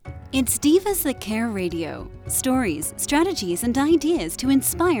It's Divas That Care Radio. Stories, strategies, and ideas to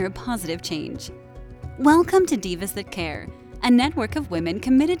inspire positive change. Welcome to Divas That Care, a network of women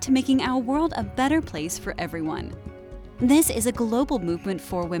committed to making our world a better place for everyone. This is a global movement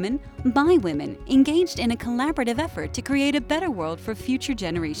for women, by women, engaged in a collaborative effort to create a better world for future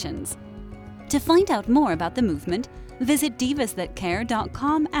generations. To find out more about the movement, visit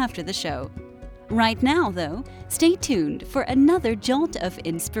divasthatcare.com after the show. Right now, though, stay tuned for another jolt of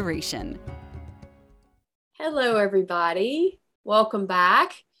inspiration. Hello, everybody. Welcome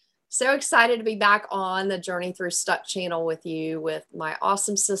back. So excited to be back on the Journey Through Stuck channel with you with my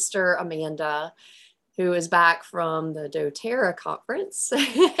awesome sister, Amanda, who is back from the doTERRA conference.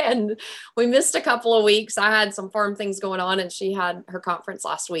 And we missed a couple of weeks. I had some farm things going on and she had her conference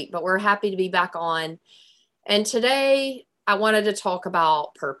last week, but we're happy to be back on. And today I wanted to talk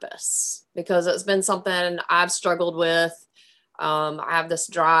about purpose because it's been something I've struggled with. I have this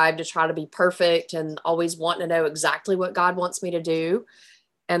drive to try to be perfect and always wanting to know exactly what God wants me to do.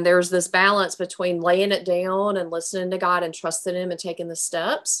 And there's this balance between laying it down and listening to God and trusting Him and taking the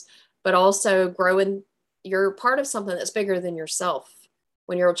steps, but also growing. You're part of something that's bigger than yourself.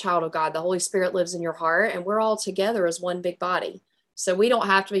 When you're a child of God, the Holy Spirit lives in your heart and we're all together as one big body. So we don't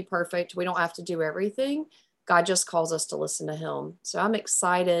have to be perfect. We don't have to do everything. God just calls us to listen to Him. So I'm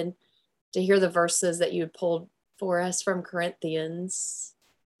excited to hear the verses that you pulled for us from Corinthians.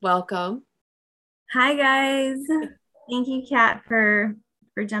 Welcome. Hi, guys. Thank you, Kat, for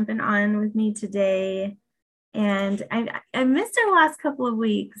jumping on with me today. And I missed our last couple of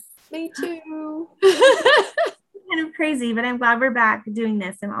weeks. Me too. Kind of crazy, but I'm glad we're back doing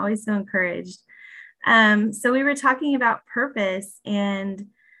this. I'm always so encouraged. So we were talking about purpose, and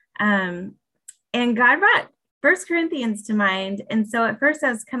God brought 1 Corinthians to mind. And so at first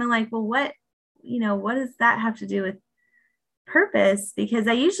I was kind of like, well, what does that have to do with purpose? Because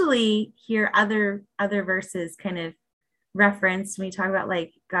I usually hear other verses kind of referenced when we talk about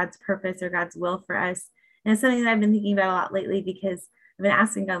like God's purpose or God's will for us. And it's something that I've been thinking about a lot lately because I've been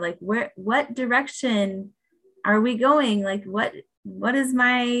asking God, like, what direction are we going? Like, what is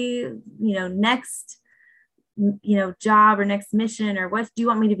my, next, job or next mission, or what do you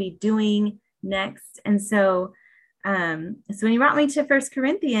want me to be doing next? And so when you brought me to 1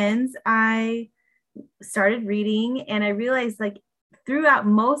 Corinthians, I started reading and I realized like throughout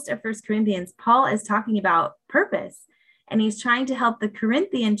most of 1 Corinthians, Paul is talking about purpose, and he's trying to help the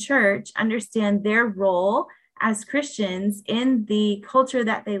Corinthian church understand their role as Christians in the culture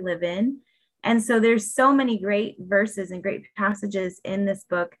that they live in. And so there's so many great verses and great passages in this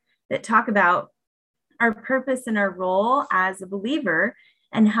book that talk about our purpose and our role as a believer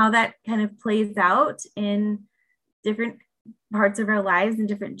and how that kind of plays out in different parts of our lives and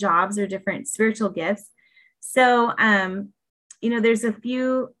different jobs or different spiritual gifts. So, there's a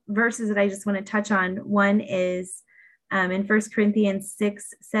few verses that I just want to touch on. One is in 1 Corinthians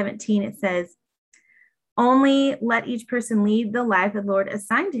 6:17, it says, "Only let each person lead the life the Lord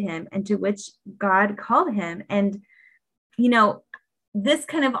assigned to him and to which God called him." And, this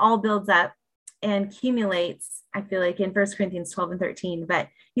kind of all builds up and accumulates, I feel like, in 1 Corinthians 12 and 13, but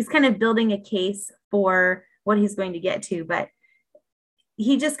he's kind of building a case for what he's going to get to. But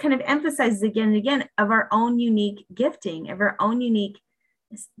he just kind of emphasizes again and again of our own unique gifting, of our own unique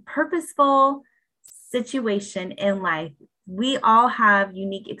purposeful situation in life. We all have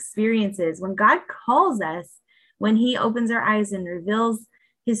unique experiences. When God calls us, when He opens our eyes and reveals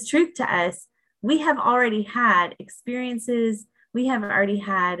His truth to us, we have already had experiences. We have already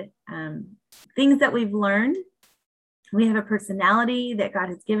had things that we've learned. We have a personality that God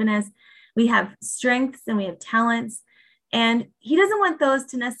has given us. We have strengths and we have talents. And He doesn't want those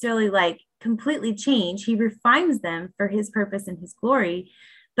to necessarily like completely change. He refines them for His purpose and His glory.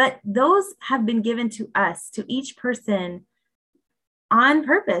 But those have been given to us, to each person on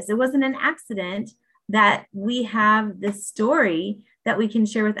purpose. It wasn't an accident that we have this story that we can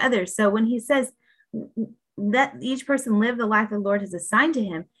share with others. So when He says that each person live the life the Lord has assigned to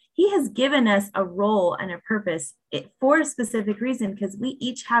him, He has given us a role and a purpose for a specific reason, because we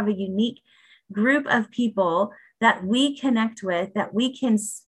each have a unique group of people that we connect with, that we can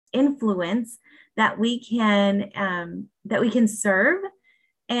influence, that we can serve.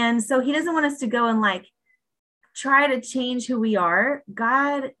 And so He doesn't want us to go and like try to change who we are.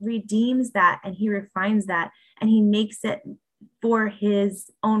 God redeems that and He refines that and He makes it for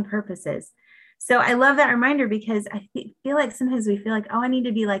His own purposes. So I love that reminder, because I feel like sometimes we feel like, oh, I need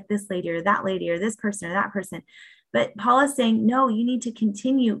to be like this lady or this person or that person. But Paul is saying, no, you need to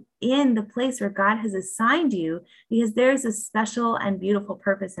continue in the place where God has assigned you, because there's a special and beautiful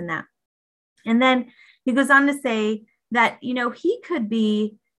purpose in that. And then he goes on to say that, He could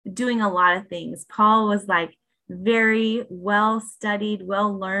be doing a lot of things. Paul was like very well studied,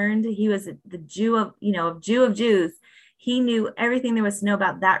 well learned. He was the Jew of, Jew of Jews. He knew everything there was to know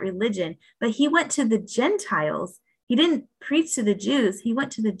about that religion, but he went to the Gentiles. He didn't preach to the Jews. He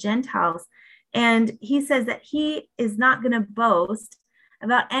went to the Gentiles. And he says that he is not going to boast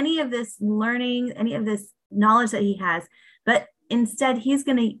about any of this learning, any of this knowledge that he has, but instead he's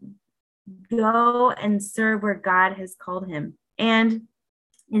going to go and serve where God has called him. And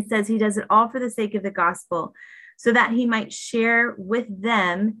it says he does it all for the sake of the gospel, so that he might share with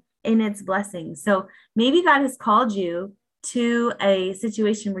them in its blessings. So maybe God has called you to a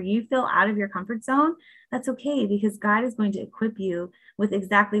situation where you feel out of your comfort zone. That's okay, because God is going to equip you with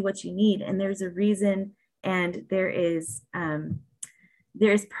exactly what you need. And there's a reason, and there's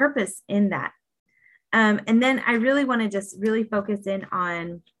purpose in that. And then I really want to just really focus in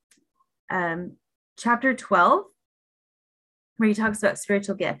on chapter 12, where he talks about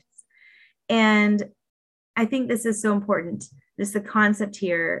spiritual gifts. And I think this is so important, just the concept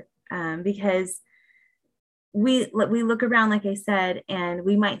here, because we look around, like I said, and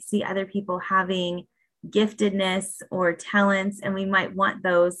we might see other people having giftedness or talents, and we might want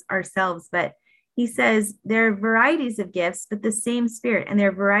those ourselves. But he says there are varieties of gifts, but the same Spirit, and there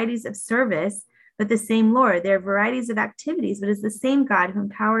are varieties of service, but the same Lord. There are varieties of activities, but it's the same God who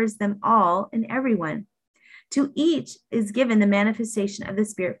empowers them all and everyone. To each is given the manifestation of the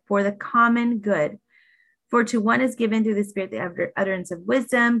Spirit for the common good. For to one is given through the Spirit the utterance of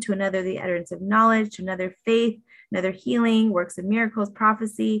wisdom, to another the utterance of knowledge, to another faith, another healing, works of miracles,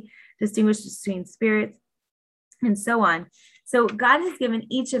 prophecy, distinguishes between spirits, and so on. So God has given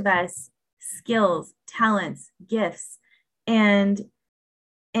each of us skills, talents, gifts. And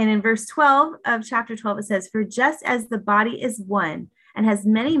in verse 12 of chapter 12, it says, for just as the body is one and has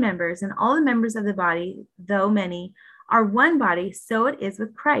many members, and all the members of the body, though many, are one body, so it is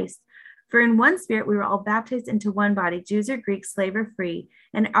with Christ. For in one Spirit we were all baptized into one body, Jews or Greeks, slave or free,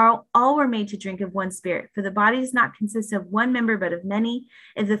 and all were made to drink of one Spirit. For the body does not consist of one member, but of many.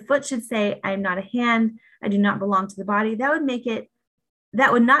 If the foot should say, I am not a hand, I do not belong to the body, that would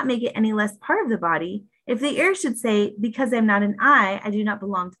not make it any less part of the body. If the ear should say, because I am not an eye, I do not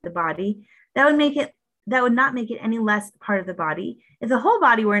belong to the body, that would not make it any less part of the body. If the whole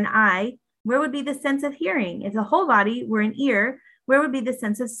body were an eye, where would be the sense of hearing? If the whole body were an ear, where would be the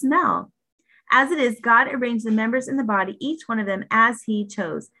sense of smell? As it is, God arranged the members in the body, each one of them as he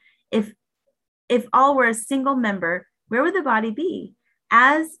chose. If all were a single member, where would the body be?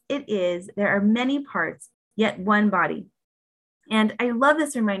 As it is, there are many parts, yet one body. And I love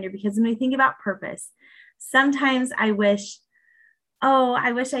this reminder, because when we think about purpose, sometimes I wish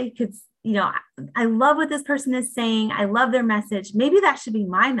I could, I love what this person is saying. I love their message. Maybe that should be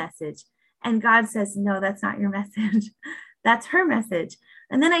my message. And God says, no, that's not your message. That's her message.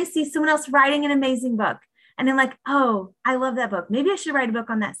 And then I see someone else writing an amazing book. And I'm like, oh, I love that book. Maybe I should write a book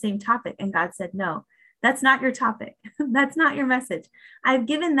on that same topic. And God said, no, that's not your topic. That's not your message. I've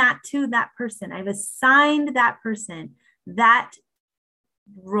given that to that person. I've assigned that person that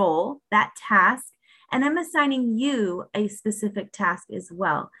role, that task, and I'm assigning you a specific task as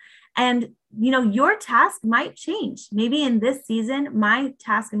well. And, your task might change. Maybe in this season, my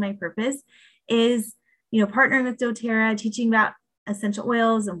task and my purpose is, partnering with doTERRA, teaching about essential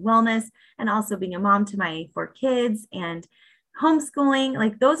oils and wellness, and also being a mom to my 4 kids and homeschooling.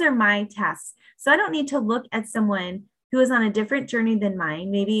 Like, those are my tasks. So I don't need to look at someone who is on a different journey than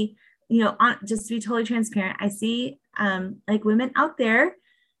mine. Maybe, just to be totally transparent, I see like women out there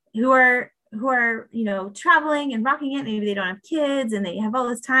who are, traveling and rocking it. Maybe they don't have kids and they have all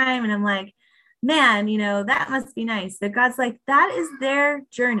this time. And I'm like, man, that must be nice. But God's like, that is their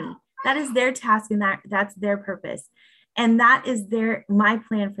journey. That is their task, and that's their purpose. And that is my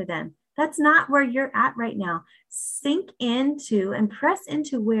plan for them. That's not where you're at right now. Sink into and press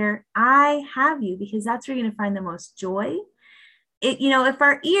into where I have you, because that's where you're going to find the most joy. If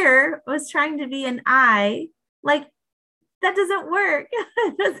our ear was trying to be an eye, like, that doesn't work.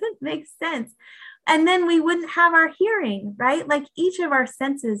 It doesn't make sense. And then we wouldn't have our hearing, right? Like, each of our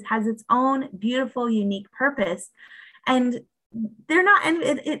senses has its own beautiful, unique purpose. And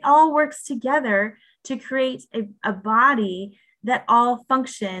it all works together to create a body that all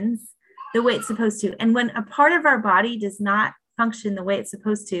functions the way it's supposed to. And when a part of our body does not function the way it's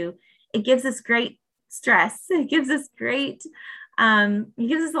supposed to, it gives us great stress. It gives us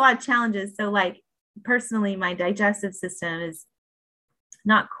a lot of challenges. So, like, personally, my digestive system is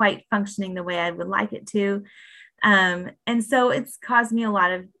not quite functioning the way I would like it to. And so it's caused me a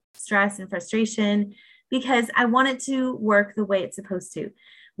lot of stress and frustration, because I want it to work the way it's supposed to.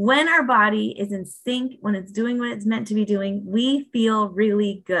 When our body is in sync, when it's doing what it's meant to be doing, we feel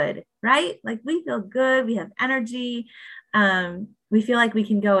really good, right? Like we feel good. We have energy. We feel like we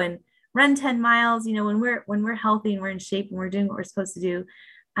can go and run 10 miles, when we're healthy and we're in shape and we're doing what we're supposed to do.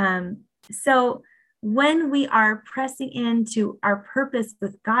 So when we are pressing into our purpose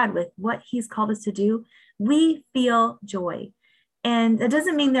with God, with what he's called us to do, we feel joy. And that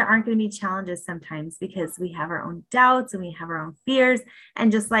doesn't mean there aren't going to be challenges sometimes, because we have our own doubts and we have our own fears.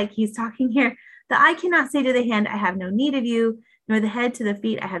 And just like he's talking here, the eye cannot say to the hand, I have no need of you, nor the head to the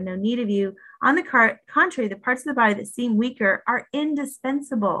feet, I have no need of you. On the contrary, the parts of the body that seem weaker are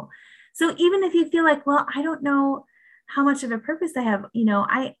indispensable. So even if you feel like, well, I don't know how much of a purpose I have,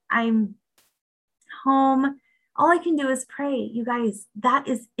 I'm home, all I can do is pray. You guys, that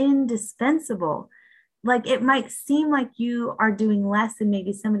is indispensable. Like it might seem like you are doing less than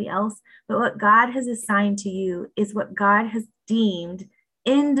maybe somebody else, but what God has assigned to you is what God has deemed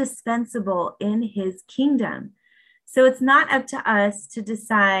indispensable in his kingdom. So it's not up to us to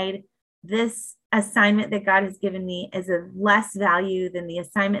decide this assignment that God has given me is of less value than the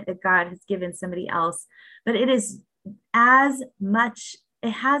assignment that God has given somebody else, but it has as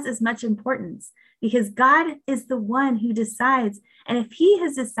much importance, because God is the one who decides. And if he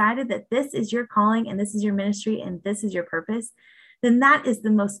has decided that this is your calling and this is your ministry and this is your purpose, then that is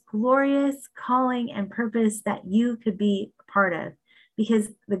the most glorious calling and purpose that you could be a part of, because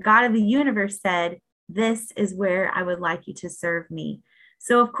the God of the universe said, this is where I would like you to serve me.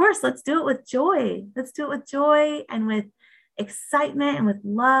 So of course, let's do it with joy. Let's do it with joy and with excitement and with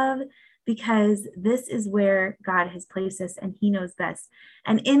love, because this is where God has placed us and he knows best.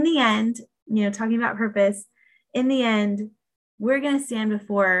 And in the end, talking about purpose, in the end, we're going to stand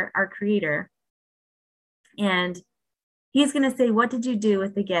before our Creator and he's going to say, what did you do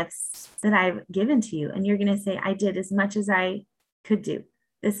with the gifts that I've given to you? And you're going to say, I did as much as I could do.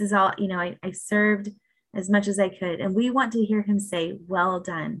 This is all, I served as much as I could. And we want to hear him say, well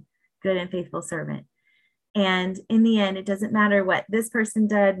done, good and faithful servant. And in the end, it doesn't matter what this person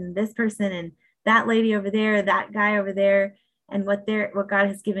did and this person and that lady over there, that guy over there, and what God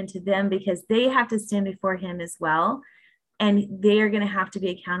has given to them, because they have to stand before him as well. And they are going to have to be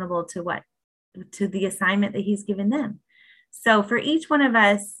accountable to the assignment that he's given them. So for each one of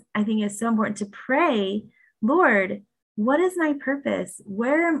us, I think it's so important to pray, Lord, what is my purpose?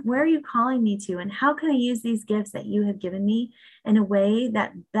 Where are you calling me to? And how can I use these gifts that you have given me in a way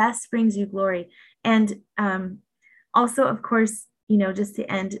that best brings you glory? And also, of course, just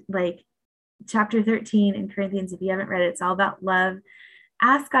to end, like chapter 13 in Corinthians, if you haven't read it, it's all about love.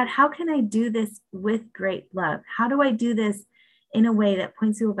 Ask God, how can I do this with great love? How do I do this in a way that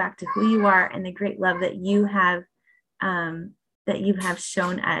points people back to who you are and the great love that you have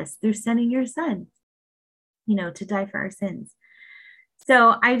shown us through sending your son, to die for our sins.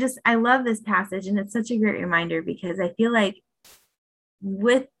 So I love this passage, and it's such a great reminder, because I feel like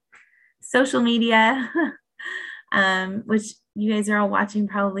with social media, which you guys are all watching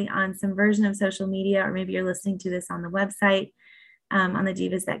probably on some version of social media, or maybe you're listening to this on the website, on the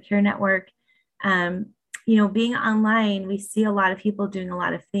Divas That Care Network. Being online, we see a lot of people doing a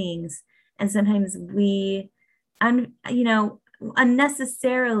lot of things. And sometimes we,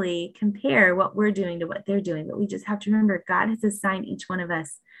 unnecessarily compare what we're doing to what they're doing. But we just have to remember, God has assigned each one of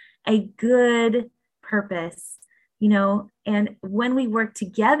us a good purpose, and when we work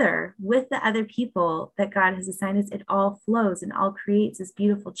together with the other people that God has assigned us, it all flows and all creates this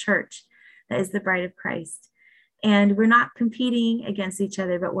beautiful church that is the bride of Christ. And we're not competing against each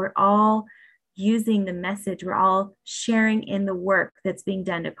other, but we're all using the message. We're all sharing in the work that's being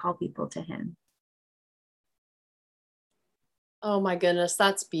done to call people to him. Oh my goodness,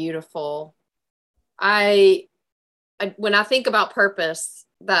 that's beautiful. When I think about purpose,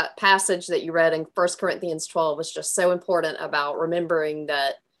 that passage that you read in 1 Corinthians 12 is just so important about remembering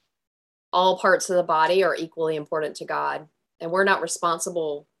that all parts of the body are equally important to God. And we're not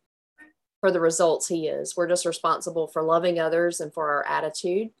responsible for the results he is. We're just responsible for loving others and for our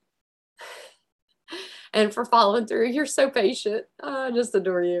attitude and for following through. You're so patient. I just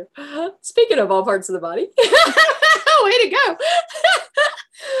adore you. Speaking of all parts of the body, way to go.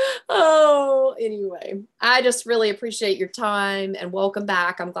 Oh, anyway, I just really appreciate your time and welcome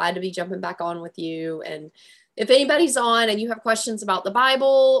back. I'm glad to be jumping back on with you. And if anybody's on and you have questions about the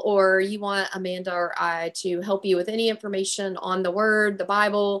Bible, or you want Amanda or I to help you with any information on the Word, the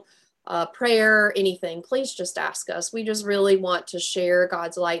Bible, prayer, anything, please just ask us. We just really want to share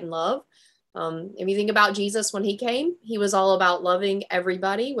God's light and love. If you think about Jesus, when he came, he was all about loving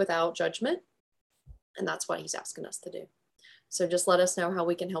everybody without judgment. And that's what he's asking us to do. So just let us know how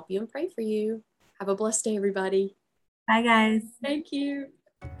we can help you and pray for you. Have a blessed day, everybody. Bye, guys. Thank you.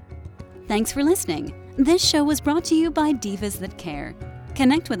 Thanks for listening. This show was brought to you by Divas That Care.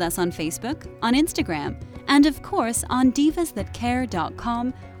 Connect with us on Facebook, on Instagram, and of course on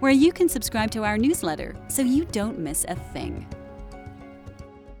divasthatcare.com, where you can subscribe to our newsletter so you don't miss a thing.